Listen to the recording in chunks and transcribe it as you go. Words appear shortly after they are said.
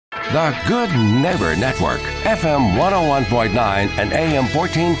The Good Neighbor Network, FM 101.9 and AM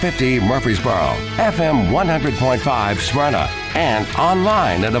 1450 Murfreesboro, FM 100.5 Smyrna, and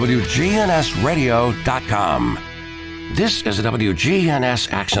online at WGNSradio.com. This is the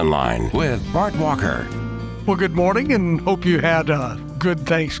WGNS Action Line with Bart Walker. Well, good morning, and hope you had a good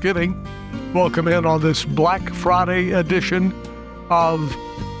Thanksgiving. Welcome in on this Black Friday edition of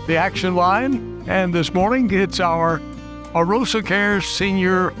the Action Line. And this morning, it's our Arosa Care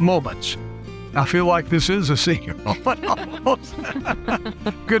Senior Moments. I feel like this is a senior moment almost.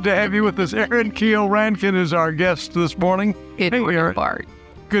 Good to have you with us. Erin Keogh Rankin is our guest this morning. Good morning, Bart.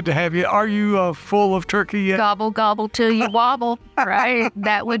 Good to have you. Are you full of turkey yet? Gobble, gobble till you wobble, right?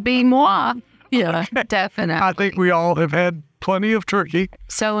 That would be moi. Yeah, definitely. I think we all have had plenty of turkey.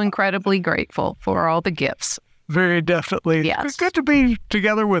 So incredibly grateful for all the gifts. Very definitely. Yes. It's good to be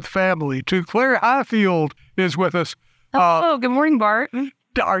together with family, too. Claire Highfield is with us. Good morning, Bart.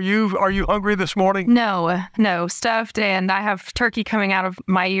 Are you hungry this morning? No, stuffed, and I have turkey coming out of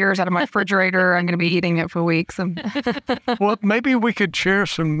my ears, out of my refrigerator. I'm going to be eating it for weeks. Well, maybe we could share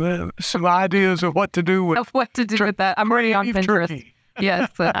some ideas of what to do with that. I'm already on Pinterest. Turkey. Yes,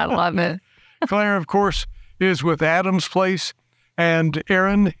 I love it. Claire, of course, is with Adam's Place, and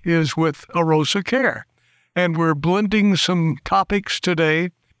Erin is with Arosa Care. And we're blending some topics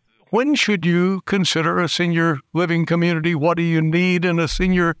today. When should you consider a senior living community? What do you need in a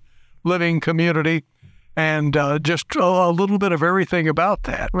senior living community? And just a little bit of everything about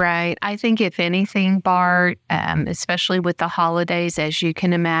that. Right. I think if anything, Bart, especially with the holidays, as you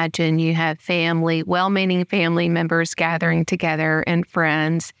can imagine, you have family, well-meaning family members gathering together and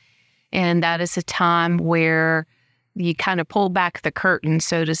friends. And that is a time where you kind of pull back the curtain,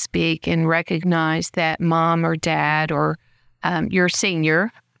 so to speak, and recognize that mom or dad or your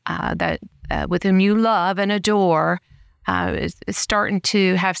senior with whom you love and adore is starting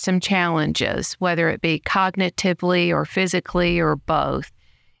to have some challenges, whether it be cognitively or physically or both.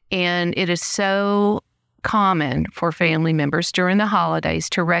 And it is so common for family members during the holidays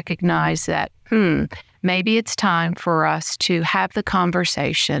to recognize that, maybe it's time for us to have the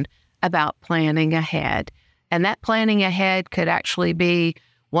conversation about planning ahead. And that planning ahead could actually be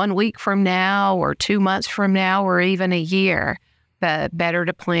 1 week from now or 2 months from now or even a year. But better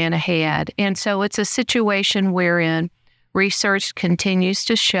to plan ahead. And so it's a situation wherein research continues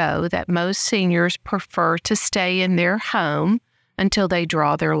to show that most seniors prefer to stay in their home until they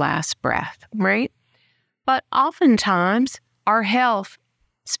draw their last breath, right? But oftentimes, our health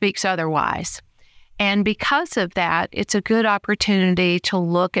speaks otherwise. And because of that, it's a good opportunity to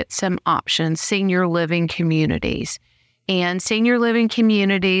look at some options, senior living communities. And senior living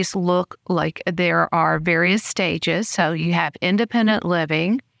communities look like there are various stages. So you have independent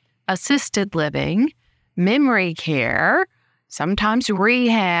living, assisted living, memory care, sometimes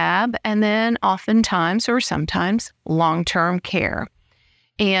rehab, and then oftentimes or sometimes long-term care.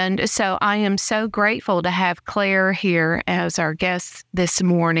 And so I am so grateful to have Claire here as our guest this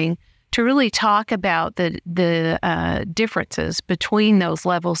morning to really talk about the differences between those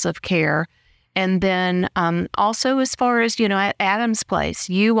levels of care. And then also as far as, at Adam's Place,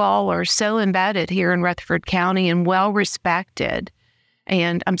 you all are so embedded here in Rutherford County and well respected.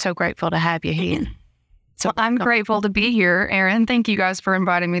 And I'm so grateful to have you here. So I'm grateful to be here, Erin. Thank you guys for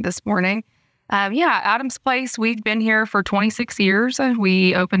inviting me this morning. Adam's Place, we've been here for 26 years.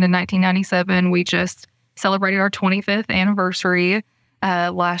 We opened in 1997. We just celebrated our 25th anniversary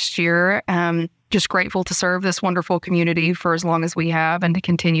last year. Just grateful to serve this wonderful community for as long as we have and to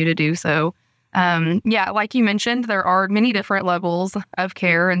continue to do so. Like you mentioned, there are many different levels of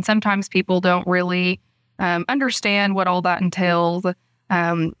care, and sometimes people don't really understand what all that entails.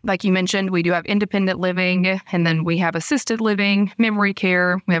 Like you mentioned, we do have independent living, and then we have assisted living, memory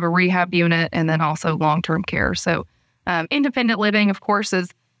care, we have a rehab unit, and then also long-term care. So independent living, of course,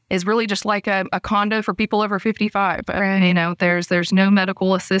 is really just like a condo for people over 55. Right. There's no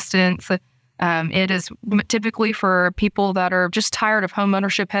medical assistance. It is typically for people that are just tired of home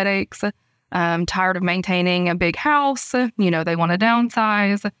ownership headaches, tired of maintaining a big house. They want to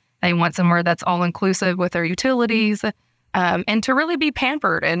downsize. They want somewhere that's all inclusive with their utilities, and to really be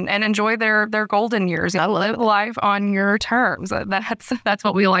pampered and enjoy their golden years. Live life on your terms. That's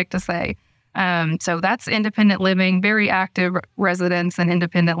what we like to say. So that's independent living, very active residents in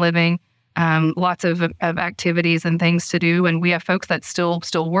independent living. Lots of activities and things to do, and we have folks that still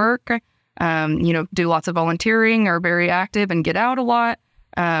work. Do lots of volunteering, are very active and get out a lot.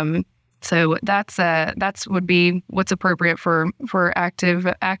 So that's would be what's appropriate for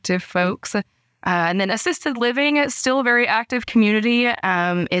active folks. And then assisted living is still a very active community.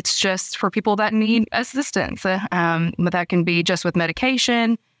 It's just for people that need assistance. But that can be just with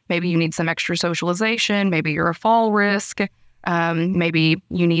medication, maybe you need some extra socialization, maybe you're a fall risk, maybe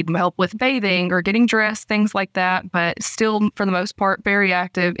you need help with bathing or getting dressed, things like that, but still, for the most part, very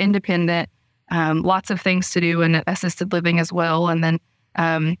active, independent, lots of things to do in assisted living as well. And then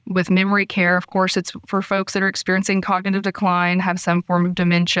with memory care, of course, it's for folks that are experiencing cognitive decline, have some form of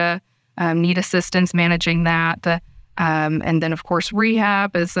dementia, need assistance managing that. And then, of course,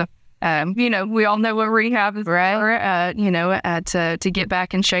 rehab is, we all know what rehab is, right? To get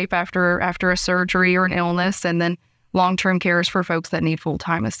back in shape after a surgery or an illness. And then long-term care is for folks that need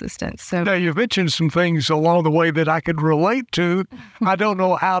full-time assistance. So now, you've mentioned some things along the way that I could relate to. I don't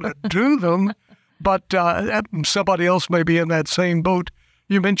know how to do them, but somebody else may be in that same boat.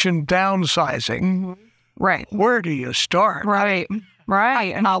 You mentioned downsizing. Mm-hmm. Right. Where do you start? Right.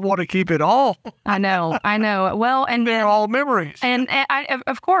 And I want to keep it all. I know. Well, and they're all memories. And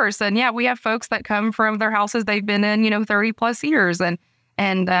of course, and we have folks that come from their houses they've been in, 30 plus years, and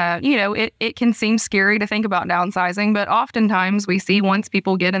it can seem scary to think about downsizing, but oftentimes we see once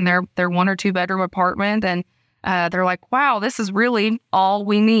people get in their 1 or 2 bedroom apartment and they're like, wow, this is really all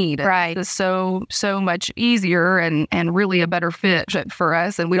we need. Right. It's so much easier and really a better fit for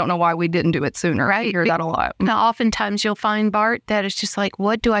us. And we don't know why we didn't do it sooner. Right. I hear that a lot. Now, oftentimes you'll find, Bart, that it's just like,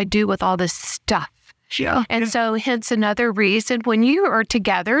 what do I do with all this stuff? Yeah. And so hence another reason when you are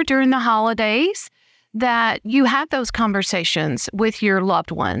together during the holidays that you have those conversations with your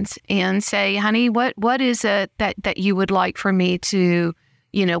loved ones and say, honey, what is it that you would like for me to,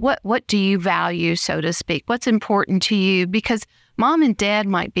 what do you value, so to speak? What's important to you? Because mom and dad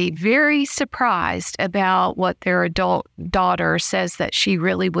might be very surprised about what their adult daughter says that she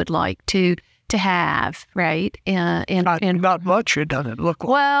really would like to have, right? And not much, it doesn't look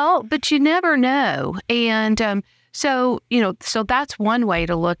like. Well, but you never know. And so that's one way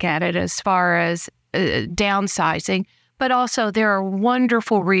to look at it as far as downsizing. But also there are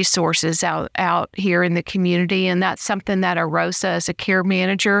wonderful resources out here in the community, and that's something that Arosa, as a care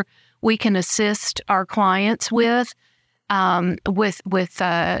manager, we can assist our clients with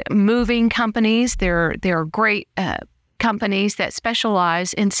moving companies. There are great companies that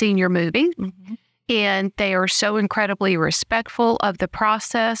specialize in senior moving, mm-hmm. and they are so incredibly respectful of the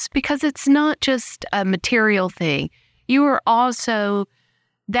process because it's not just a material thing. You are also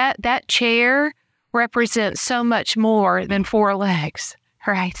that chair represents so much more than 4 legs,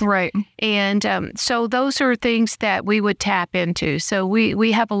 right? Right. And so those are things that we would tap into. So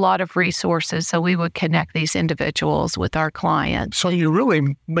we have a lot of resources, so we would connect these individuals with our clients. So you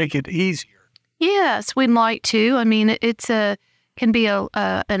really make it easier. Yes, we'd like to. I mean, can be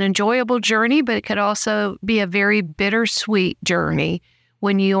an enjoyable journey, but it could also be a very bittersweet journey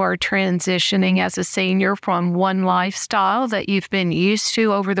when you are transitioning as a senior from one lifestyle that you've been used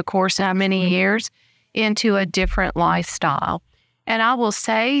to over the course of how many years into a different lifestyle. And I will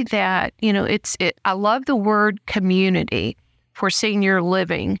say that, I love the word community for senior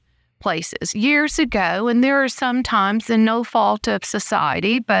living places. Years ago, and there are some times, and no fault of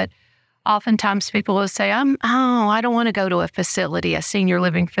society, but oftentimes people will say, I don't want to go to a senior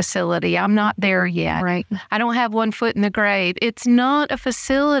living facility. I'm not there yet. Right. I don't have one foot in the grave. It's not a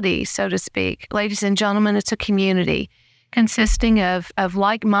facility, so to speak. Ladies and gentlemen, it's a community consisting of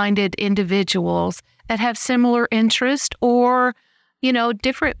like-minded individuals that have similar interests or,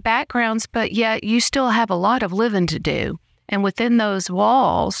 different backgrounds, but yet you still have a lot of living to do. And within those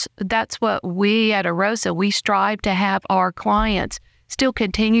walls, that's what we at Arosa, we strive to have our clients still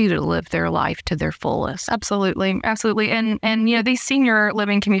continue to live their life to their fullest. Absolutely. And these senior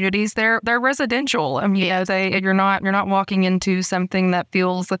living communities, they're residential. I mean, you're not walking into something that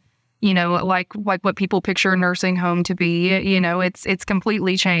feels, like what people picture a nursing home to be. It's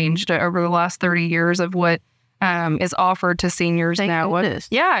completely changed over the last 30 years of what is offered to seniors now.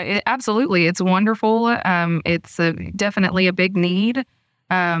 Absolutely. It's wonderful. It's definitely a big need.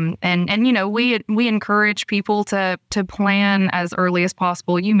 We encourage people to plan as early as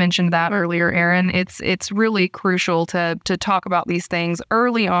possible. You mentioned that earlier, Erin. It's really crucial to talk about these things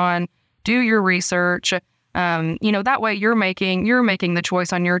early on. Do your research. That way you're making the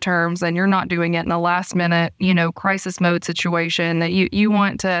choice on your terms, and you're not doing it in a last minute, crisis mode situation. That you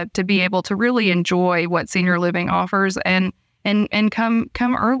want to be able to really enjoy what senior living offers and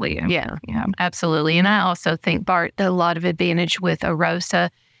come early. Yeah, absolutely. And I also think, Bart, a lot of advantage with Arosa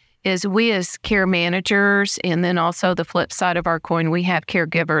is we as care managers, and then also the flip side of our coin, we have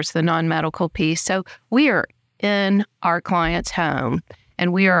caregivers, the non-medical piece. So we are in our client's home,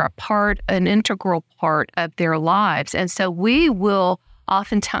 and we are an integral part of their lives. And so we will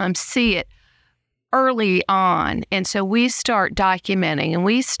oftentimes see it early on. And so we start documenting and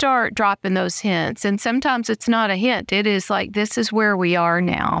we start dropping those hints. And sometimes it's not a hint. It is like, this is where we are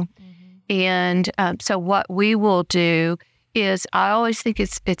now. And so what we will do is, I always think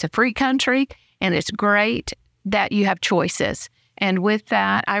it's a free country, and it's great that you have choices. And with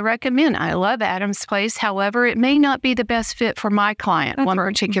that, I love Adam's Place. However, it may not be the best fit for my client, one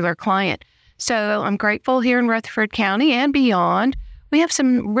particular client. So I'm grateful here in Rutherford County and beyond. We have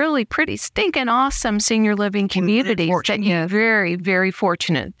some really pretty stinking awesome senior living communities that you're very, very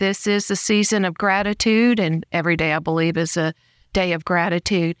fortunate. This is the season of gratitude, and every day, I believe, is a day of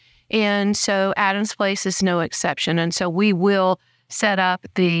gratitude. And so Adam's Place is no exception. And so we will set up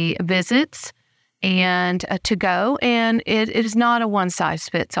the visits and to go. And it is not a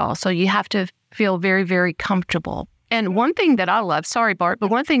one-size-fits-all. So you have to feel very, very comfortable. And one thing that I love, sorry, Bart, but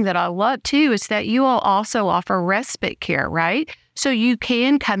one thing that I love too is that you all also offer respite care, right? So you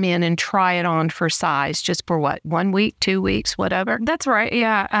can come in and try it on for size just for 1 week, 2 weeks, whatever? That's right.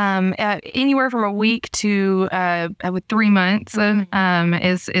 Yeah. Anywhere from a week to 3 months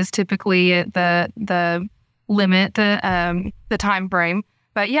is typically the limit, the time frame.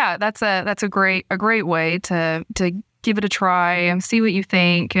 But yeah, that's a great way to give it a try and see what you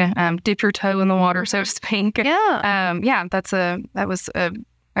think. Dip your toe in the water, so to speak. Yeah. That was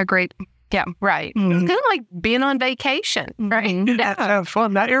a great. Yeah, right. It's kind of like being on vacation, right? That sounds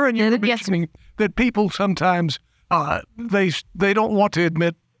fun. Now, Erin, you were mentioning that people sometimes they don't want to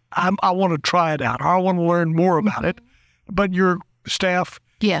admit, I want to try it out, or I want to learn more about it. But your staff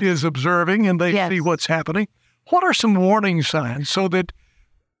is observing and they see what's happening. What are some warning signs so that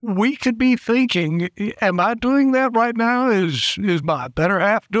we could be thinking, am I doing that right now? Is my better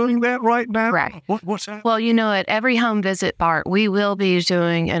half doing that right now? Right. What's that? Well, at every home visit, Bart, we will be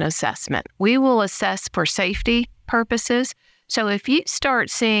doing an assessment. We will assess for safety purposes. So if you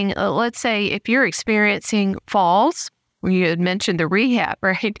start seeing, let's say, if you're experiencing falls, you had mentioned the rehab,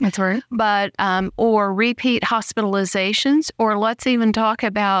 right? That's right. But, or repeat hospitalizations, or let's even talk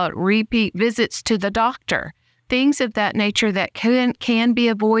about repeat visits to the doctor. Things of that nature that can be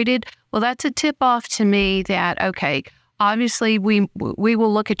avoided, well, that's a tip-off to me that, okay, obviously we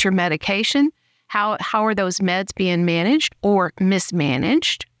will look at your medication. How are those meds being managed or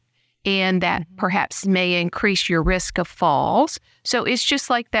mismanaged? And that perhaps may increase your risk of falls. So it's just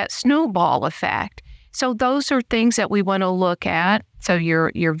like that snowball effect. So those are things that we want to look at. So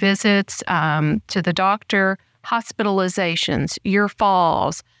your visits to the doctor, hospitalizations, your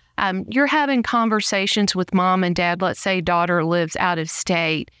falls. You're having conversations with mom and dad. Let's say daughter lives out of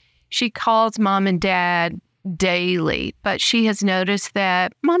state. She calls mom and dad daily, but she has noticed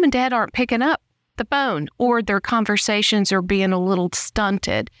that mom and dad aren't picking up the phone, or their conversations are being a little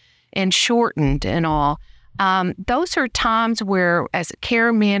stunted and shortened and all. Those are times where, as a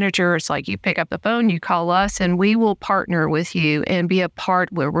care manager, it's like you pick up the phone, you call us, and we will partner with you and be a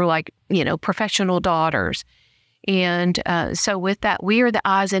part where we're like, professional daughters. And so with that, we are the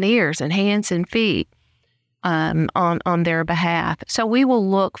eyes and ears and hands and feet on their behalf. So we will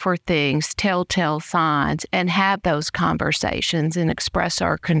look for things, telltale signs, and have those conversations and express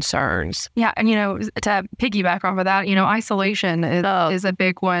our concerns. Yeah, and to piggyback off of that, isolation is a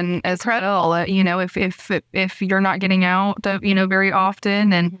big one as well. If you're not getting out, very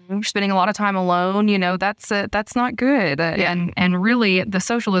often, and you're spending a lot of time alone, that's not good. And really, the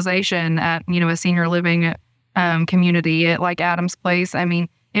socialization at a senior living community like Adam's Place,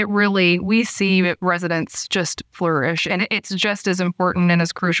 we see residents just flourish, and it's just as important and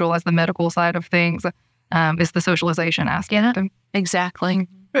as crucial as the medical side of things is the socialization aspect. Yeah, exactly.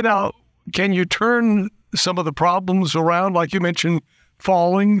 And now, can you turn some of the problems around, like you mentioned,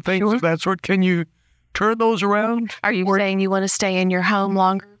 falling, things of that sort? Can you turn those around? Are you saying you want to stay in your home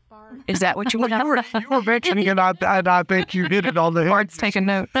longer? Is that what you want? You were mentioning it, and I think you hit it on the head. Bart's taking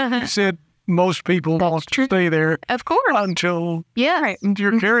note. You said most people want to stay there, of course, until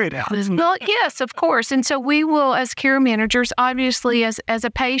you're carried out. Well, yes, of course. And so we will, as care managers, obviously, as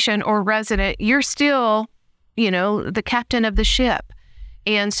a patient or resident, you're still, the captain of the ship.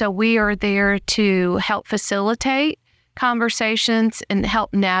 And so we are there to help facilitate conversations and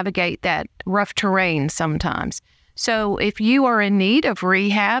help navigate that rough terrain sometimes. So if you are in need of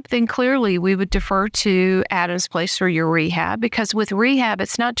rehab, then clearly we would defer to Adam's Place for your rehab, because with rehab,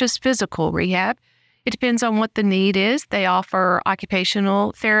 it's not just physical rehab. It depends on what the need is. They offer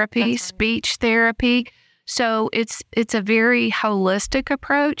occupational therapy, speech therapy. So it's a very holistic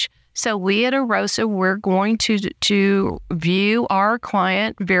approach. So we at Arosa, we're going to view our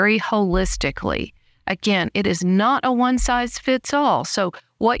client very holistically. Again, it is not a one-size-fits-all. So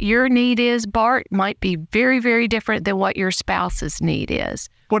what your need is, Bart, might be very, very different than what your spouse's need is.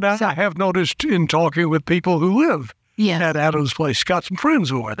 But I have noticed in talking with people who live at Adam's Place, got some friends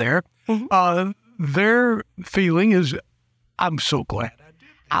who are there, their feeling is, I'm so glad I did.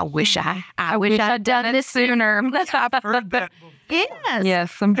 I wish I'd done this sooner. I've heard that before.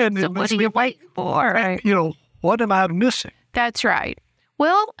 Yes. And So what do you wait for? Right? What am I missing? That's right.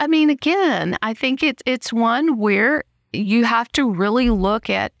 Well, I mean, again, I think it's one where you have to really look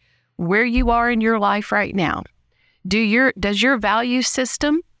at where you are in your life right now. Does your value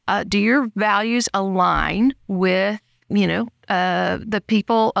system, do your values align with, the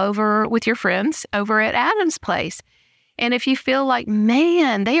people over with your friends over at Adam's Place? And if you feel like,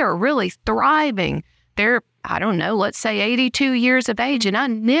 man, they are really thriving, they're, I don't know, let's say 82 years of age, and I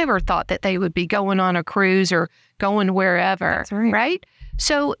never thought that they would be going on a cruise or going wherever. That's right.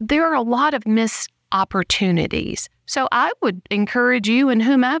 So there are a lot of missed opportunities. So I would encourage you and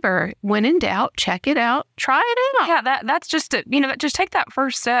whomever, when in doubt, check it out, try it out. Yeah, that's just it. Just take that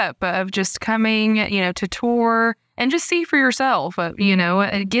first step of just coming, to tour and just see for yourself,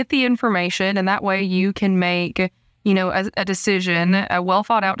 get the information, and that way you can make, a decision, a well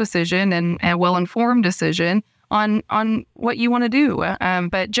thought out decision and a well informed decision on what you want to do.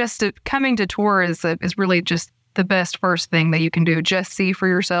 But just coming to tour is really just the best first thing that you can do. Just see for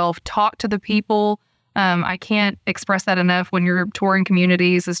yourself, talk to the people. I can't express that enough when you're touring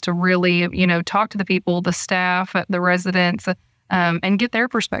communities, is to really, talk to the people, the staff, the residents, and get their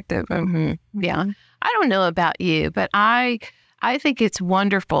perspective. Mm-hmm. Yeah. I don't know about you, but I think it's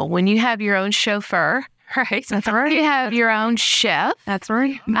wonderful when you have your own chauffeur. Right. That's right. You have your own chef. That's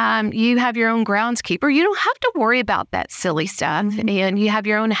right. You have your own groundskeeper. You don't have to worry about that silly stuff. Mm-hmm. And you have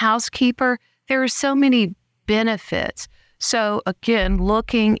your own housekeeper. There are so many benefits. So again,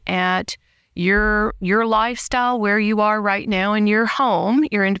 looking at your lifestyle, where you are right now in your home,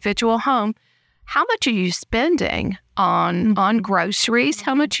 your individual home, how much are you spending on groceries?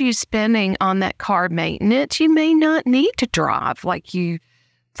 How much are you spending on that car maintenance? You may not need to drive like you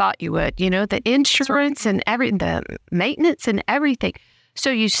thought you would, the insurance and the maintenance and everything. So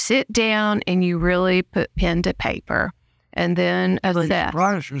you sit down and you really put pen to paper and then assess.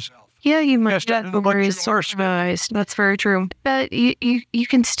 Surprise yourself. Yeah, you must Yes, be very surprised. That's very true. But you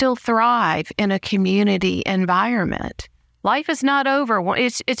can still thrive in a community environment. Life is not over.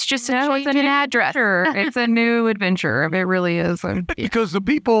 It's just a change in address. It's a new adventure. It really is. Because the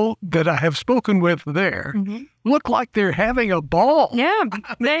people that I have spoken with there look like they're having a ball. Yeah,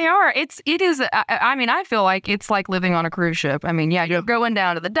 they are. It is. I feel like it's like living on a cruise ship. You're going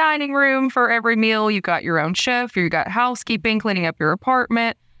down to the dining room for every meal. You've got your own chef. You've got housekeeping, cleaning up your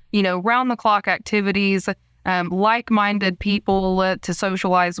apartment, round the clock activities, like-minded people to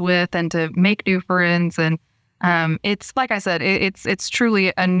socialize with and to make new friends. And it's like I said, it's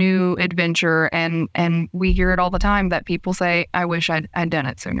truly a new adventure, and we hear it all the time that people say, "I wish I'd done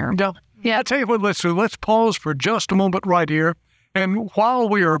it sooner." No. Yeah. I tell you what, let's pause for just a moment right here, and while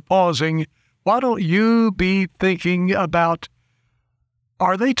we are pausing, why don't you be thinking about,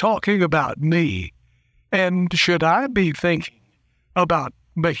 are they talking about me, and should I be thinking about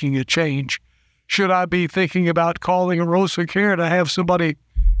making a change? Should I be thinking about calling Arosa Care to have somebody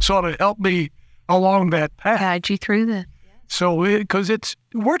sort of help me along that path? Guide you through that. So, because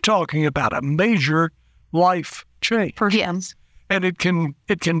we're talking about a major life change. Yes. And it can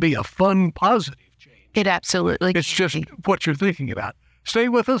be a fun, positive change. It absolutely It's just what you're thinking about. Stay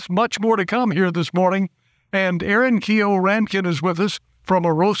with us. Much more to come here this morning. And Erin Keogh Rankin is with us from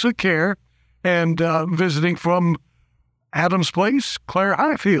Arosa Care and visiting from Adam's Place, Claire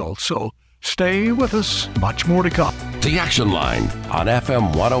Highfield. So stay with us. Much more to come. The Action Line on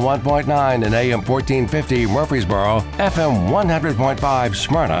FM 101.9 and AM 1450 Murfreesboro, FM 100.5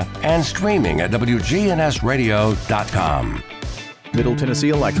 Smyrna, and streaming at WGNSradio.com. Middle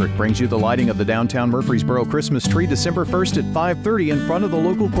Tennessee Electric brings you the lighting of the downtown Murfreesboro Christmas tree December 1st at 5:30 in front of the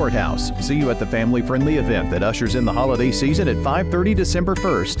local courthouse. See you at the family-friendly event that ushers in the holiday season at 5:30 December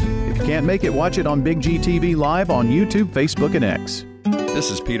 1st. If you can't make it, watch it on Big G TV Live on YouTube, Facebook, and X.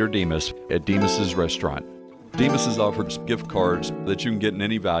 This is Peter Demas at Demas's Restaurant. Demas's offers gift cards that you can get in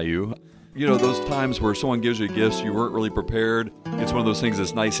any value. Those times where someone gives you gifts you weren't really prepared. It's one of those things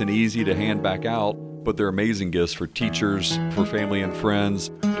that's nice and easy to hand back out, but they're amazing gifts for teachers, for family and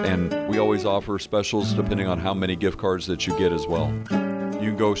friends, and we always offer specials depending on how many gift cards that you get as well.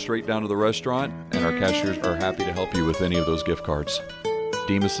 You can go straight down to the restaurant, and our cashiers are happy to help you with any of those gift cards.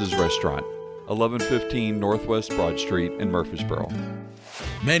 Demas's Restaurant, 1115 Northwest Broad Street in Murfreesboro.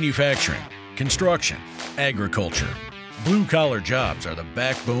 Manufacturing, construction, agriculture. Blue-collar jobs are the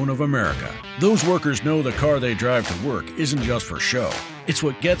backbone of America. Those workers know the car they drive to work isn't just for show. It's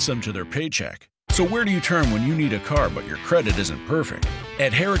what gets them to their paycheck. So where do you turn when you need a car but your credit isn't perfect?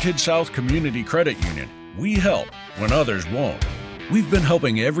 At Heritage South Community Credit Union, we help when others won't. We've been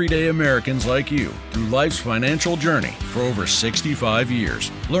helping everyday Americans like you through life's financial journey for over 65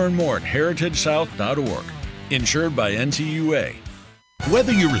 years. Learn more at heritagesouth.org. Insured by NCUA.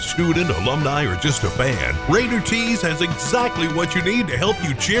 Whether you're a student, alumni, or just a fan, Raider Tees has exactly what you need to help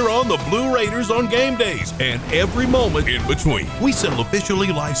you cheer on the Blue Raiders on game days and every moment in between. We sell officially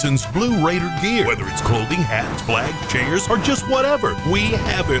licensed Blue Raider gear, whether it's clothing, hats, flags, chairs, or just whatever. We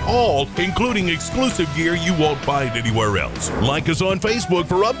have it all, including exclusive gear you won't find anywhere else. Like us on Facebook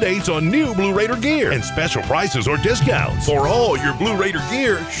for updates on new Blue Raider gear and special prices or discounts. For all your Blue Raider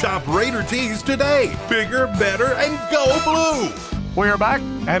gear, shop Raider Tees today. Bigger, better, and go blue! We are back,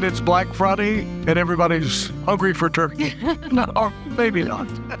 and it's Black Friday, and everybody's hungry for turkey. No, or maybe not.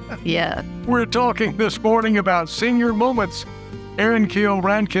 Yeah. We're talking this morning about senior moments. Erin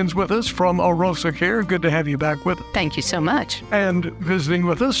Keel-Rankin's with us from Arosa Care. Good to have you back with us. Thank you so much. And visiting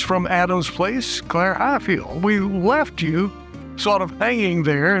with us from Adams Place, Claire Highfield. We left you sort of hanging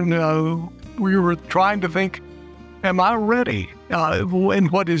there, and we were trying to think, am I ready?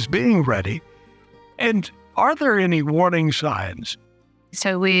 And what is being ready? And are there any warning signs?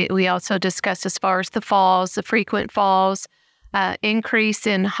 So we also discussed as far as the falls, the frequent falls, increase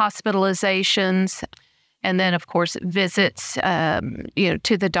in hospitalizations, and then, of course, visits,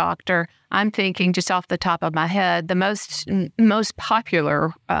 to the doctor. I'm thinking just off the top of my head, the most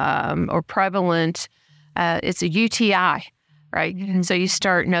popular or prevalent is a UTI, right? And so you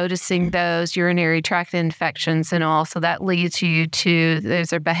start noticing those urinary tract infections and all. So that leads you to,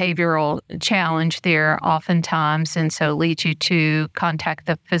 there's a behavioral challenge there oftentimes. And so leads you to contact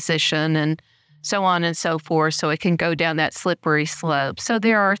the physician and so on and so forth. So it can go down that slippery slope. So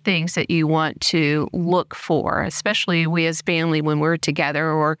there are things that you want to look for, especially we as family when we're together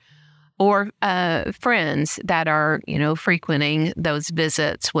or friends that are, frequenting those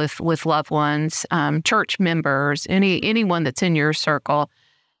visits with loved ones, church members, anyone that's in your circle.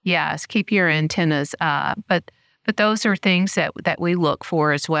 Yes, keep your antennas up. But those are things that we look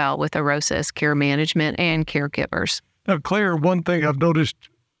for as well with Arosa Care Management and caregivers. Now, Claire, one thing I've noticed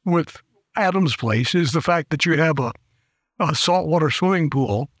with Adams Place is the fact that you have a saltwater swimming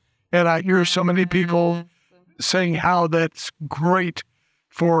pool. And I hear so many people saying how that's great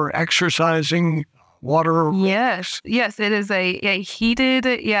for exercising, water. Yes, it is a heated,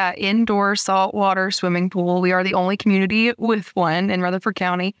 indoor saltwater swimming pool. We are the only community with one in Rutherford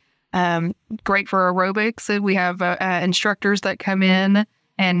County. Great for aerobics. We have instructors that come in,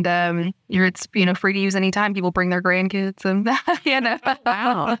 and it's free to use anytime. People bring their grandkids, and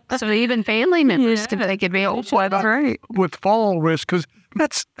Wow! So even family members can take advantage. That's right. With fall risk, because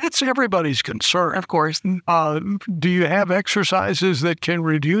that's everybody's concern. Of course. Do you have exercises that can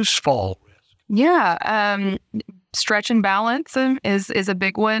reduce fall risk? Yeah. Stretch and balance is a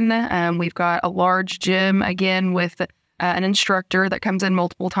big one. We've got a large gym, again, with an instructor that comes in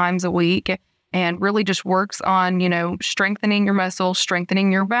multiple times a week and really just works on, strengthening your muscles, strengthening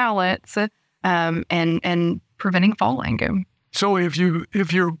your balance, and preventing falling. So if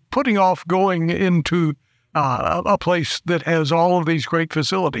you're putting off going into a place that has all of these great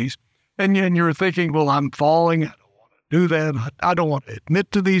facilities, and you're thinking, well, I'm falling, I don't want to do that, I don't want to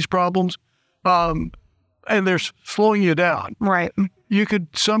admit to these problems, and they're slowing you down. Right. You could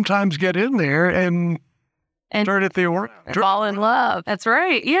sometimes get in there and turn it the other way. Fall in love. That's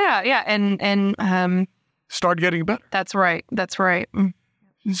right. Yeah. And start getting better. That's right.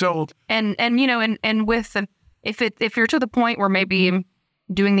 So and with if you're to the point where maybe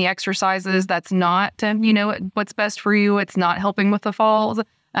doing the exercises that's not what's best for you, it's not helping with the falls,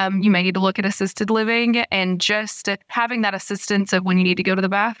 you may need to look at assisted living and just having that assistance of when you need to go to the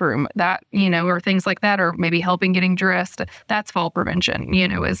bathroom, that or things like that, or maybe helping getting dressed. That's fall prevention.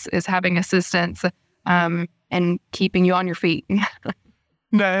 Is having assistance and keeping you on your feet.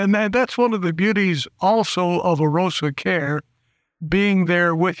 And that's one of the beauties also of Arosa Care, being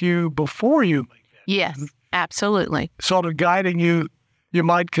there with you before you make it. Yes, absolutely. Sort of guiding you. You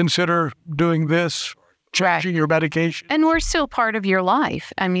might consider doing this, changing your medication. And we're still part of your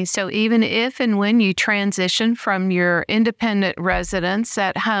life. I mean, so even if and when you transition from your independent residence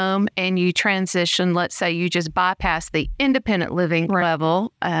at home and you transition, let's say you just bypass the independent living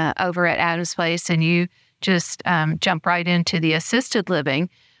level over at Adams Place and you just jump right into the assisted living,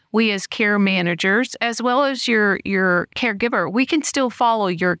 we as care managers, as well as your caregiver, we can still follow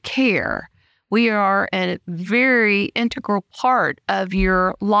your care. We are a very integral part of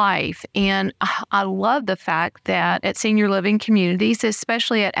your life. And I love the fact that at senior living communities,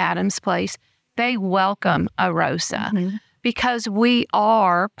 especially at Adams Place, they welcome Arosa because we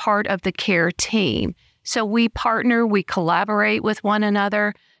are part of the care team. So we partner, we collaborate with one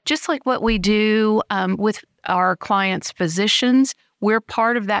another, just like what we do with our clients' physicians. We're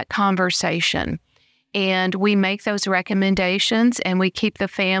part of that conversation. And we make those recommendations and we keep the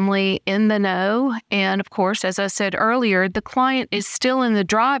family in the know. And of course, as I said earlier, the client is still in the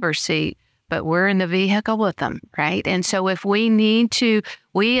driver's seat, but we're in the vehicle with them, right? And so if we need to,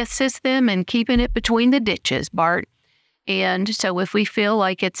 we assist them in keeping it between the ditches, Bart. And so if we feel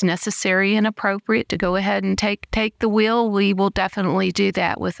like it's necessary and appropriate to go ahead and take the wheel, we will definitely do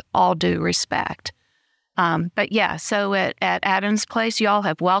that with all due respect. But yeah, so at Adams Place, y'all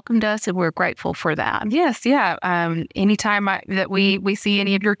have welcomed us and we're grateful for that. Yes, yeah. Anytime that we see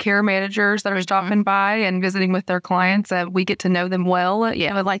any of your care managers that are stopping by and visiting with their clients, we get to know them well.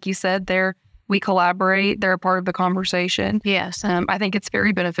 Yeah, like you said, we collaborate. They're a part of the conversation. Yes. I think it's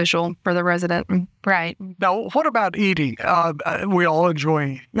very beneficial for the resident. Right. Now, what about eating? We all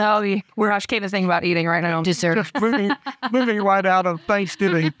enjoy. No, we're not can't think about eating right now. Dessert. Just moving right out of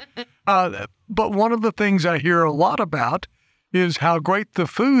Thanksgiving. But one of the things I hear a lot about is how great the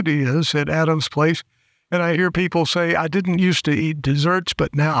food is at Adams Place. And I hear people say, I didn't used to eat desserts,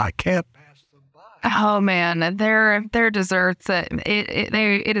 but now I can't pass them by. Oh, man. Their desserts,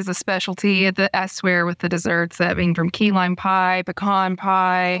 it is a specialty, I swear, with the desserts. I mean, from key lime pie, pecan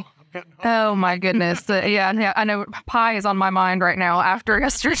pie. Oh, my goodness. Yeah, I know pie is on my mind right now after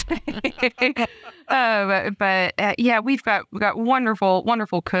yesterday. Yeah, we've got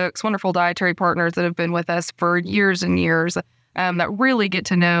wonderful cooks, wonderful dietary partners that have been with us for years and years that really get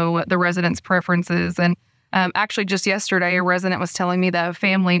to know the residents' preferences. And actually, just yesterday, a resident was telling me that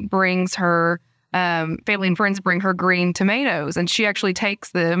family and friends bring her green tomatoes, and she actually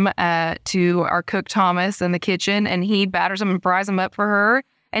takes them to our cook Thomas in the kitchen, and he batters them and fries them up for her.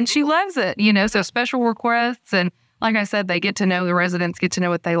 And she loves it, so special requests. And like I said, they get to know the residents, get to know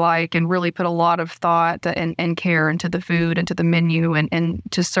what they like, and really put a lot of thought and care into the food, into the menu, and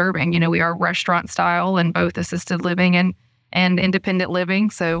to serving. We are restaurant style in both assisted living and independent living.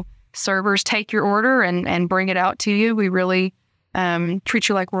 So servers take your order and bring it out to you. We really treat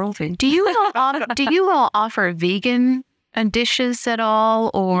you like royalty. Do you all offer vegan dishes at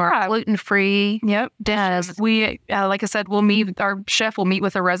all, or gluten-free? Yep. We, like I said, our chef will meet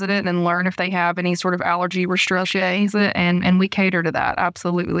with a resident and learn if they have any sort of allergy restrictions, and we cater to that.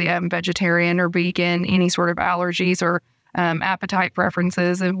 Absolutely. Vegetarian or vegan, any sort of allergies or appetite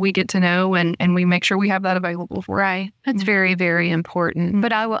preferences, and we get to know and we make sure we have that available for. Right. That's very, very important.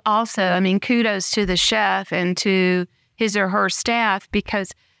 But I will also, kudos to the chef and to his or her staff,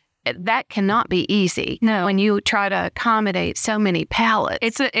 because that cannot be easy. No. When you try to accommodate so many palates.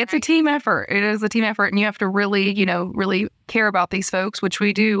 It's a team effort. It is a team effort, and you have to really, really care about these folks, which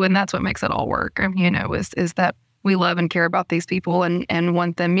we do, and that's what makes it all work. Is that we love and care about these people and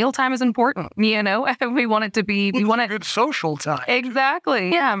want them. Mealtime is important, we want it to be, a good social time.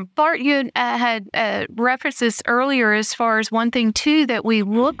 Exactly. Yeah. Bart, you had referenced this earlier as far as one thing, too, that we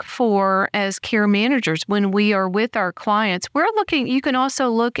look for as care managers when we are with our clients. You can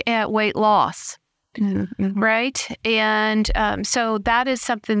also look at weight loss, right? And so that is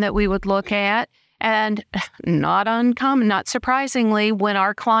something that we would look at. And not uncommon, not surprisingly, when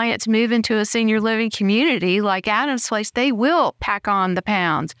our clients move into a senior living community like Adams Place, they will pack on the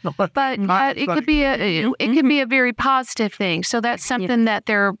pounds. But it could be a very positive thing. So that's something that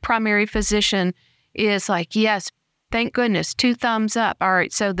their primary physician is like, yes, thank goodness, 2 thumbs up. All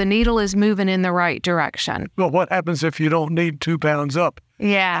right, so the needle is moving in the right direction. Well, what happens if you don't need 2 pounds up?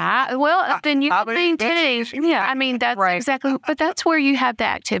 Yeah, well, then you maintain. Yeah, that's right. Exactly. But that's where you have the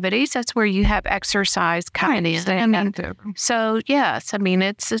activities. That's where you have exercise coming in. So yes,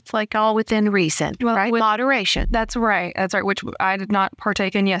 it's like all within reason, right? Moderation. That's right. Which I did not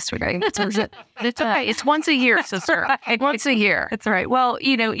partake in yesterday. It's okay. It's once a year, sister. Once a year. That's right. Well,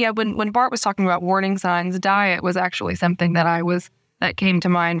 when Bart was talking about warning signs, diet was actually something that came to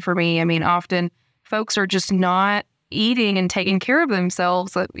mind for me. Often folks are just not eating and taking care of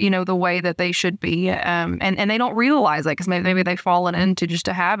themselves, the way that they should be. And they don't realize it because maybe they've fallen into just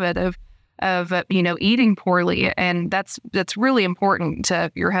a habit of eating poorly. And that's really important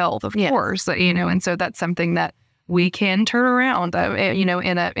to your health, of course, and so that's something that we can turn around,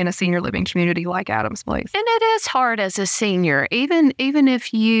 in a senior living community like Adams Place. And it is hard as a senior, even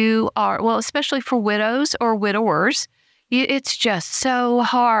if you are, well, especially for widows or widowers. It's just so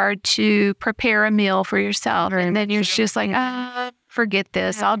hard to prepare a meal for yourself. And then you're just like, forget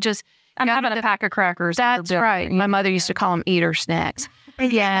this. I'll just I'm having a pack of crackers. That's right. My mother used to call them eater snacks.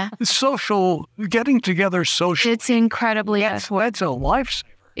 Yeah. Getting together social. It's incredibly That's a lifesaver.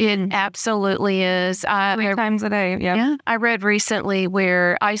 It absolutely is. 3 times a day. Yeah. I read recently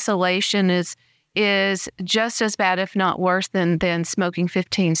where isolation is just as bad, if not worse, than smoking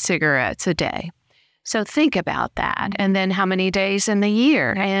 15 cigarettes a day. So think about that. And then how many days in the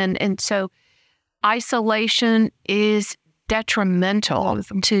year? And so isolation is detrimental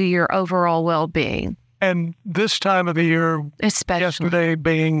to your overall well-being. And this time of the year, Especially. yesterday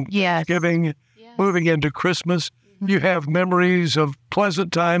being Thanksgiving, moving into Christmas, you have memories of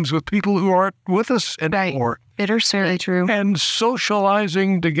pleasant times with people who aren't with us anymore. It is certainly true. And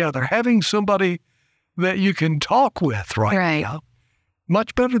socializing together, having somebody that you can talk with right now,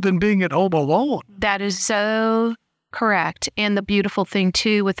 much better than being at home alone. That is so correct. And the beautiful thing,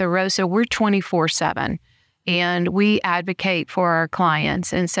 too, with Arosa, we're 24/7. And we advocate for our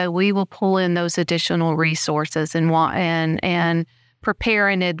clients. And so we will pull in those additional resources and prepare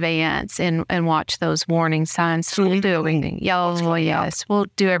in advance and watch those warning signs. So we'll do everything. Yes. We'll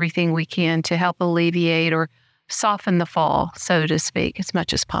do everything we can to help alleviate or soften the fall, so to speak, as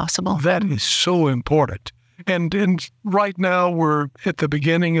much as possible. That is so important. And right now we're at the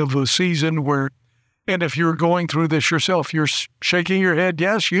beginning of a season where, and if you're going through this yourself, you're shaking your head.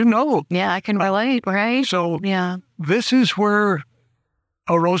 Yes, you know. Yeah, I can relate, right? So this is where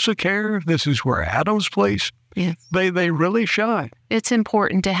Arosa Care, this is where Adam's Place, they really shine. It's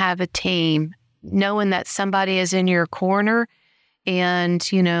important to have a team, knowing that somebody is in your corner. And,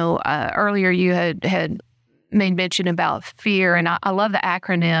 earlier you had made mention about fear, and I love the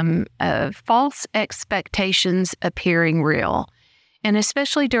acronym of false expectations appearing real. And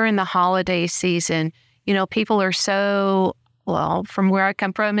especially during the holiday season, people are so, from where I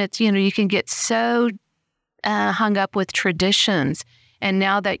come from, it's, you can get so hung up with traditions. And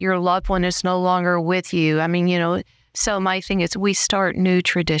now that your loved one is no longer with you, so my thing is we start new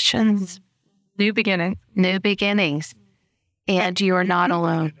traditions. New beginnings. And you are not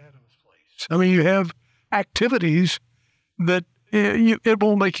alone. You have activities that it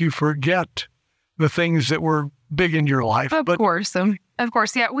won't make you forget the things that were big in your life. Of course. Yeah.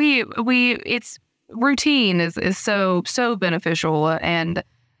 It's routine is so beneficial. And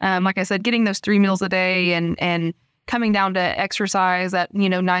like I said, getting those 3 meals a day and coming down to exercise at,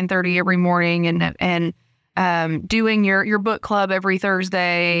 9:30 every morning and doing your book club every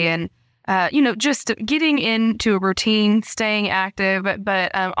Thursday and, just getting into a routine, staying active,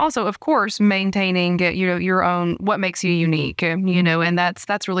 but also, of course, maintaining, your own, what makes you unique, and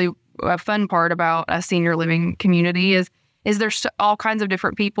that's really a fun part about a senior living community is there's all kinds of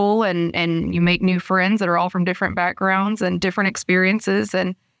different people and you make new friends that are all from different backgrounds and different experiences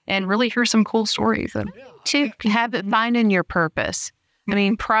and really hear some cool stories. To have it finding your purpose.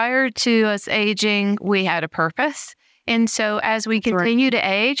 Prior to us aging, we had a purpose. And so as we continue to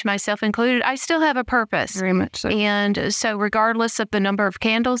age, myself included, I still have a purpose. Very much so. And so regardless of the number of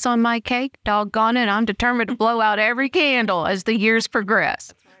candles on my cake, doggone it, I'm determined to blow out every candle as the years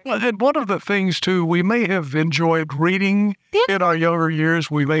progress. And one of the things, too, we may have enjoyed reading in our younger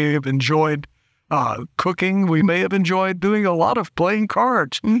years. We may have enjoyed cooking. We may have enjoyed doing a lot of playing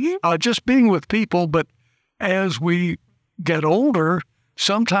cards, just being with people. But as we get older,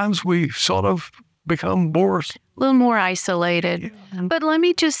 sometimes we sort of become a little more isolated. Yeah. But let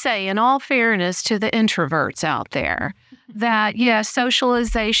me just say, in all fairness to the introverts out there, that,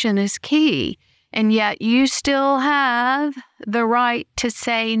 socialization is key. And yet you still have the right to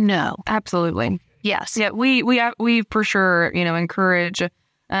say no. Absolutely. Yes. Yeah, we for sure, encourage,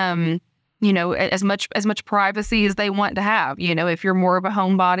 as much privacy as they want to have. If you're more of a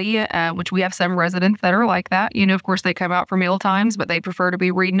homebody, which we have some residents that are like that, of course they come out for meal times, but they prefer to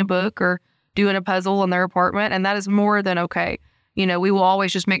be reading a book or doing a puzzle in their apartment. And that is more than okay. We will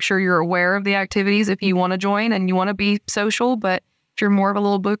always just make sure you're aware of the activities if you want to join and you want to be social. But if you're more of a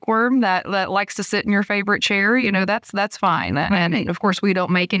little bookworm that likes to sit in your favorite chair, that's fine. And of course, we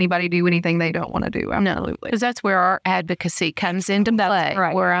don't make anybody do anything they don't want to do. Absolutely. No, because that's where our advocacy comes into play.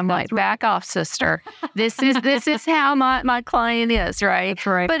 Right. Where I'm like, back off, sister. This is how my client is, right? That's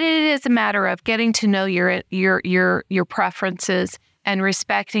right. But it is a matter of getting to know your preferences and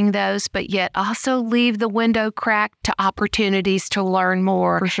respecting those, but yet also leave the window cracked to opportunities to learn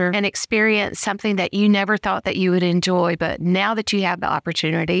more. For sure. And experience something that you never thought that you would enjoy. But now that you have the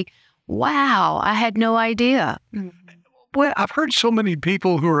opportunity, wow, I had no idea. Well, I've heard so many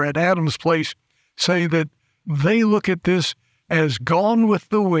people who are at Adam's Place say that they look at this as Gone with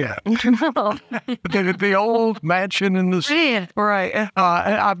the Wind. The old mansion in the sea. Right.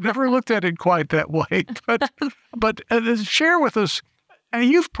 I've never looked at it quite that way. But share with us, And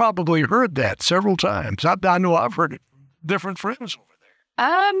you've probably heard that several times. I know I've heard it from different friends over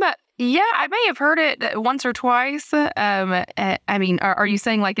there. Yeah, I may have heard it once or twice. I mean, are you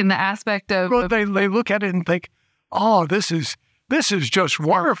saying like in the aspect of? Well, they look at it and think, "Oh, this is just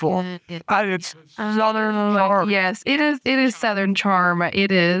wonderful." It's Southern charm. Yes, it is. It is Southern charm.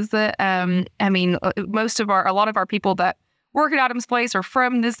 It is. I mean, a lot of our people that work at Adams Place are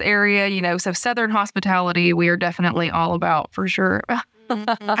from this area. So Southern hospitality, we are definitely all about for sure.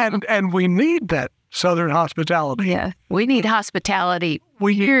 and we need that Southern hospitality. Yeah, we need hospitality.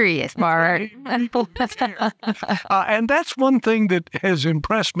 Curious, Bart. And that's one thing that has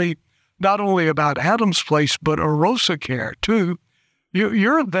impressed me, not only about Adams Place, but Arosa Care, too.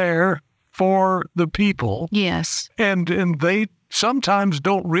 You're there for the people. Yes. And they sometimes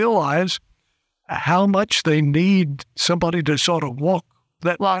don't realize how much they need somebody to sort of walk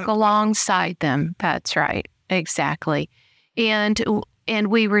alongside them. That's right. Exactly. And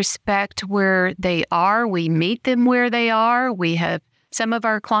we respect where they are. We meet them where they are. We have some of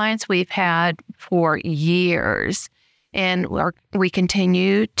our clients we've had for years, and we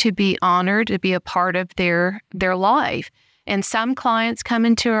continue to be honored to be a part of their life. And some clients come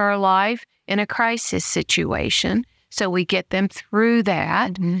into our life in a crisis situation, so we get them through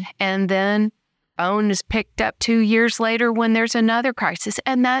that. Mm-hmm. And then phone is picked up 2 years later when there's another crisis,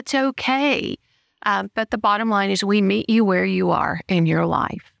 and that's okay. But the bottom line is we meet you where you are in your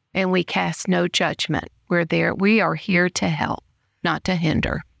life, and we cast no judgment. We're there. We are here to help, not to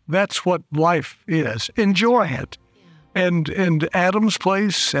hinder. That's what life is. Enjoy it. And Adams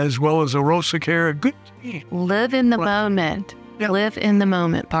Place, as well as Arosa Care, a good team. Live in the moment. Yeah. Live in the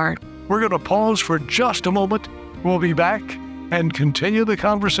moment, Bart. We're going to pause for just a moment. We'll be back and continue the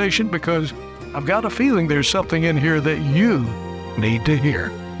conversation because I've got a feeling there's something in here that you need to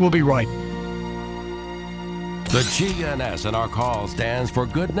hear. We'll be right back. The GNS in our call stands for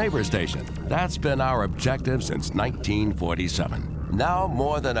Good Neighbor Station. That's been our objective since 1947. Now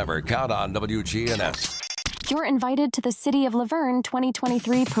more than ever, count on WGNS. You're invited to the City of Laverne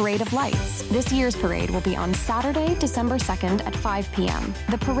 2023 Parade of Lights. This year's parade will be on Saturday, December 2nd at 5 p.m.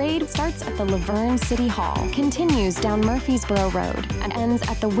 The parade starts at the Laverne City Hall, continues down Murfreesboro Road, and ends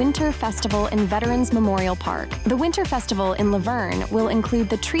at the Winter Festival in Veterans Memorial Park. The Winter Festival in Laverne will include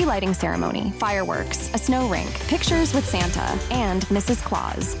the tree lighting ceremony, fireworks, a snow rink, pictures with Santa, and Mrs.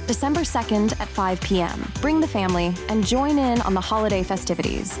 Claus. December 2nd at 5 p.m. Bring the family and join in on the holiday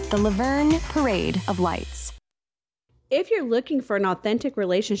festivities. The Laverne Parade of Lights. If you're looking for an authentic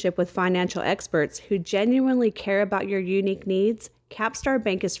relationship with financial experts who genuinely care about your unique needs, Capstar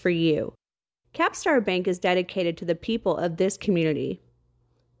Bank is for you. Capstar Bank is dedicated to the people of this community.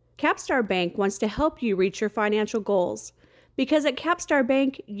 Capstar Bank wants to help you reach your financial goals because at Capstar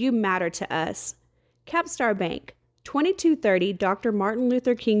Bank, you matter to us. Capstar Bank, 2230 Dr. Martin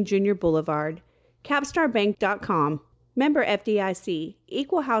Luther King Jr. Boulevard, capstarbank.com. Member FDIC,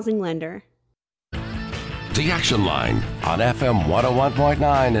 Equal Housing Lender. The Action Line on FM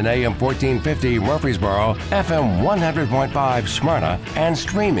 101.9 and AM 1450 Murfreesboro, FM 100.5 Smyrna, and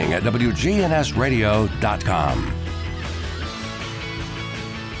streaming at WGNSradio.com.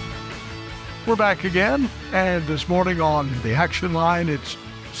 We're back again, and this morning on The Action Line, it's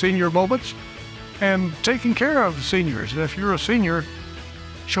Senior Moments and taking care of seniors. And if you're a senior,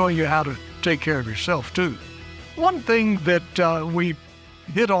 showing you how to take care of yourself, too. One thing that we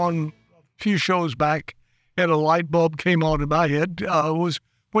hit on a few shows back, and a light bulb came on in my head, was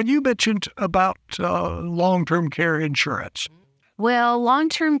when you mentioned about long-term care insurance. Well,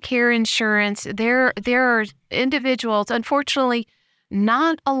 long-term care insurance, there are individuals, unfortunately,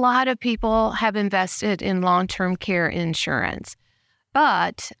 not a lot of people have invested in long-term care insurance.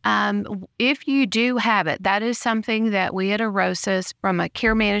 But if you do have it, that is something that we at Arosa, from a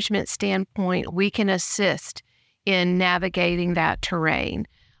care management standpoint, we can assist in navigating that terrain.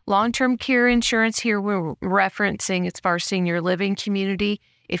 Long-term care insurance here we're referencing as far as senior living community.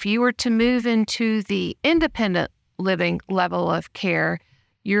 If you were to move into the independent living level of care,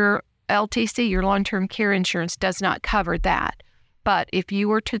 your LTC, your long-term care insurance, does not cover that. But if you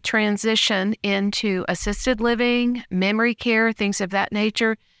were to transition into assisted living, memory care, things of that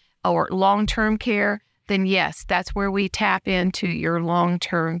nature, or long-term care, then yes, that's where we tap into your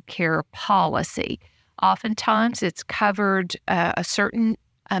long-term care policy. Oftentimes, it's covered a certain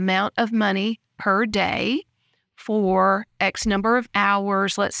amount of money per day for X number of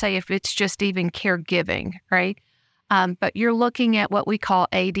hours, let's say if it's just even caregiving, right? But you're looking at what we call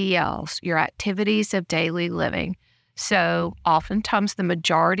ADLs, your activities of daily living. So oftentimes the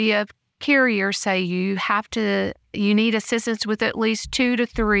majority of carriers say you need assistance with at least 2 to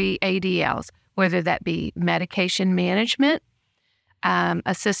 3 ADLs, whether that be medication management,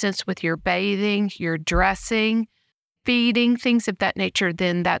 assistance with your bathing, your dressing, feeding, things of that nature,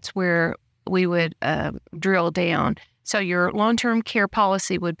 then that's where we would drill down. So your long-term care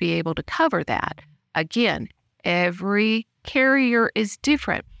policy would be able to cover that. Again, every carrier is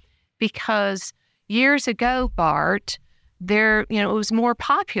different because years ago, Bart, it was more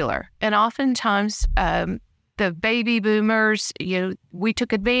popular. And oftentimes the baby boomers, we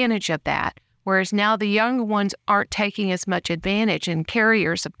took advantage of that. Whereas now the younger ones aren't taking as much advantage, and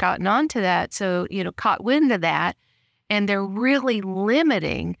carriers have gotten onto that. So, caught wind of that, and they're really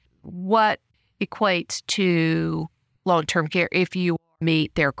limiting what equates to long-term care if you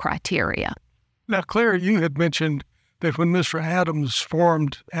meet their criteria. Now, Claire, you had mentioned that when Mr. Adams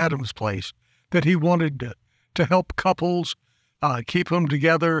formed Adams Place, that he wanted to help couples keep them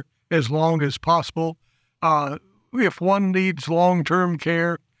together as long as possible. If one needs long-term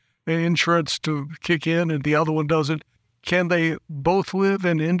care, insurance to kick in and the other one doesn't, can they both live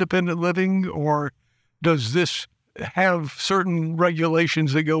in independent living, or does this have certain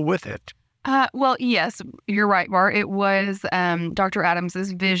regulations that go with it? Well, yes, you're right, Bart. It was Dr.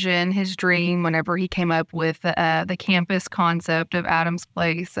 Adams's vision, his dream, whenever he came up with the campus concept of Adams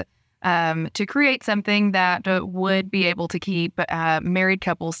Place, to create something that would be able to keep married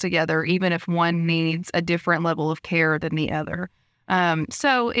couples together, even if one needs a different level of care than the other.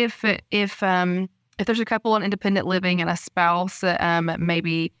 So if there's a couple on independent living and a spouse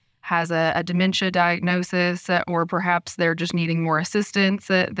maybe has a dementia diagnosis, or perhaps they're just needing more assistance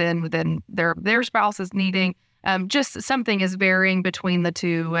than their spouse is needing, just something is varying between the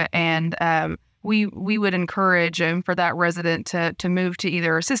two, and we would encourage for that resident to move to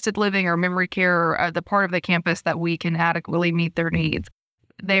either assisted living or memory care, or the part of the campus that we can adequately meet their needs.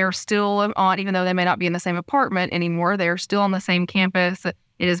 They are still on, even though they may not be in the same apartment anymore, they're still on the same campus. It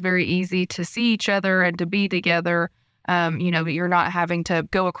is very easy to see each other and to be together. But you're not having to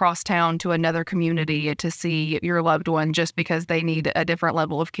go across town to another community to see your loved one just because they need a different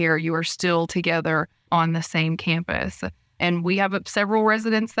level of care. You are still together on the same campus. And we have several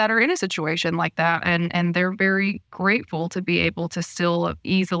residents that are in a situation like that, and they're very grateful to be able to still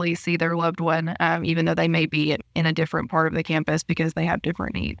easily see their loved one, even though they may be in a different part of the campus because they have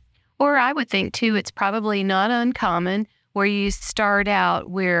different needs. Or I would think, too, it's probably not uncommon where you start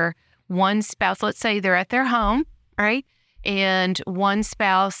out where one spouse, let's say they're at their home, right? And one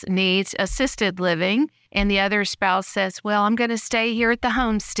spouse needs assisted living, and the other spouse says, well, I'm going to stay here at the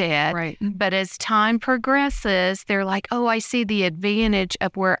homestead. Right. But as time progresses, they're like, oh, I see the advantage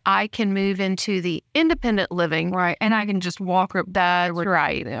of where I can move into the independent living. Right. And I can just walk up. That's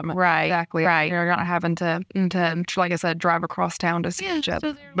right. Right. Exactly. Right. You're not having to, like I said, drive across town to see each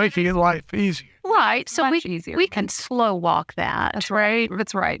other. So making life easier. Right. So easier. we can slow walk that. That's right.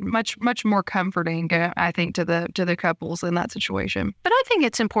 That's right. Much more comforting, I think, to the couples in that situation. But I think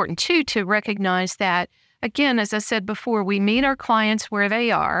it's important, too, to recognize that, again, as I said before, we meet our clients where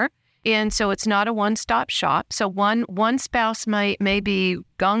they are. And so it's not a one-stop shop. So one spouse may be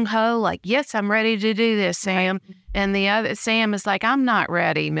gung-ho, like, yes, I'm ready to do this, Sam. And the other, Sam is like, I'm not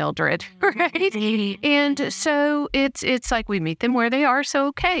ready, Mildred. Right? And so it's like we meet them where they are. So,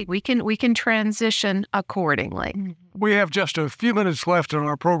 okay, we can transition accordingly. We have just a few minutes left in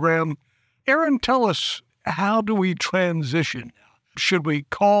our program. Erin, tell us, how do we transition? Should we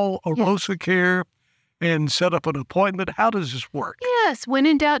call Arosa Care and set up an appointment? How does this work? Yes. When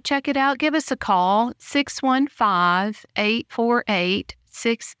in doubt, check it out. Give us a call,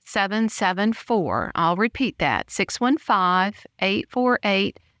 615-848-6774. I'll repeat that,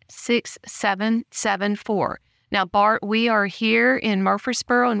 615-848-6774. Now, Bart, we are here in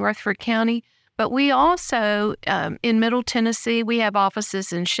Murfreesboro in Rutherford County, but we also, in Middle Tennessee, we have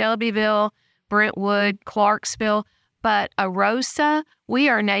offices in Shelbyville, Brentwood, Clarksville. But Arosa, we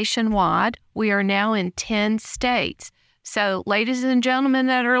are nationwide. We are now in 10 states. So, ladies and gentlemen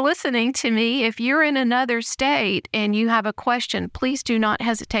that are listening to me, if you're in another state and you have a question, please do not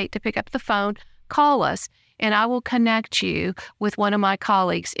hesitate to pick up the phone, call us, and I will connect you with one of my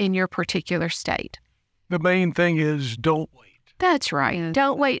colleagues in your particular state. The main thing is don't wait. That's right. Yes.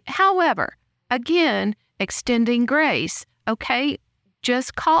 Don't wait. However, again, extending grace, okay?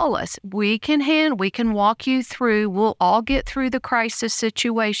 Just call us. We can walk you through. We'll all get through the crisis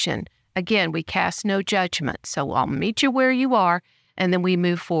situation. Again, we cast no judgment. So I'll meet you where you are, and then we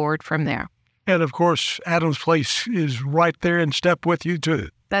move forward from there. And of course, Adams Place is right there in step with you too.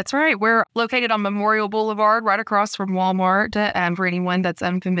 That's right. We're located on Memorial Boulevard, right across from Walmart, for anyone that's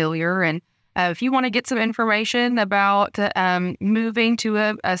unfamiliar. And if you want to get some information about moving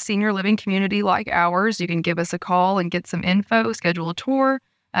to a senior living community like ours, you can give us a call and get some info, schedule a tour,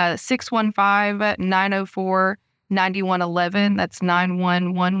 615-904-9494. 9111. That's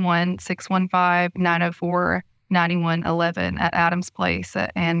 9111-615-904-9111 at Adams Place.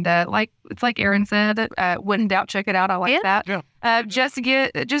 And it's like Aaron said, when in doubt, check it out. I like that. Yeah. Just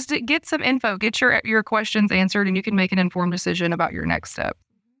get some info, get your questions answered, and you can make an informed decision about your next step.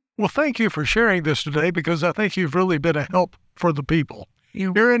 Well, thank you for sharing this today, because I think you've really been a help for the people.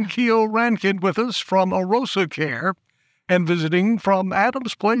 Aaron Keogh Rankin with us from Arosa Care, and visiting from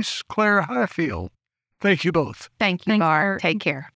Adams Place, Clare Highfield. Thank you both. Thank you, Bart. Take care.